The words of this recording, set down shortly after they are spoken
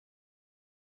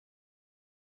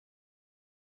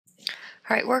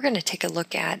All right, we're going to take a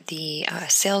look at the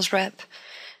sales rep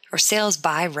or sales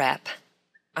by rep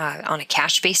on a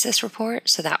cash basis report.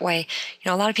 So that way,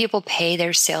 a lot of people pay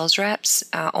their sales reps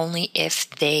only if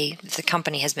the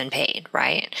company has been paid,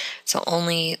 right? So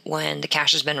only when the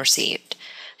cash has been received.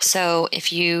 So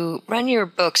if you run your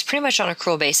books pretty much on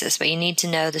accrual basis, but you need to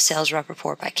know the sales rep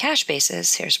report by cash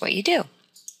basis, here's what you do.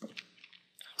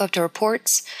 Go up to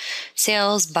reports,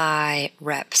 sales by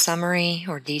rep summary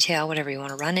or detail, whatever you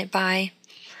want to run it by.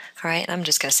 All right, I'm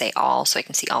just going to say all so I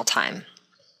can see all time.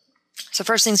 So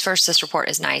first things first, this report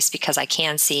is nice because I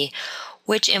can see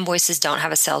which invoices don't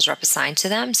have a sales rep assigned to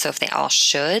them. So if they all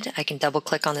should, I can double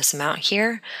click on this amount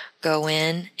here, go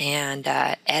in and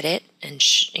edit and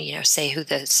say who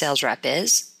the sales rep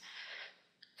is.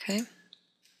 Okay,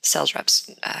 sales reps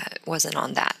wasn't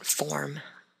on that form.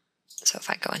 So if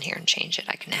I go in here and change it,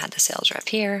 I can add the sales rep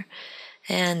here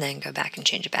and then go back and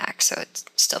change it back so it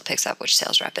still picks up which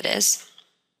sales rep it is.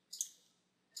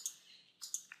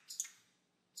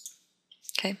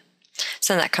 Okay,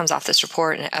 so that comes off this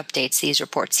report and it updates these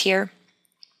reports here.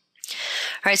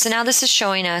 All right, so now this is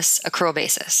showing us accrual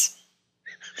basis.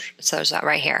 So there's that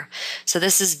right here. So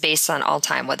this is based on all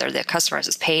time, whether the customer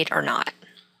is paid or not.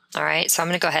 All right, so I'm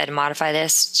going to go ahead and modify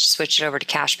this, switch it over to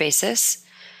cash basis,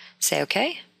 say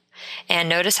okay. And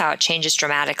notice how it changes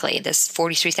dramatically. This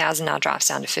 $43,000 now drops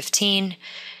down to $15,000.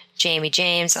 Jamie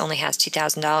James only has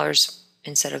 $2,000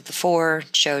 instead of the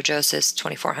 $4,000. Joe Joseph's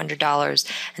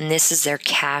 $2,400. And this is their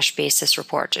cash basis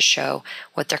report to show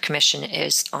what their commission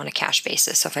is on a cash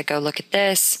basis. So if I go look at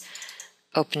this,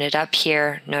 open it up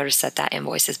here, notice that that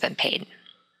invoice has been paid.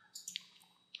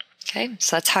 Okay,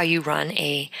 so that's how you run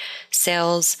a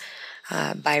sales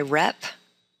by rep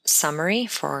summary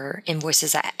for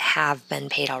invoices that have been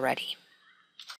paid already.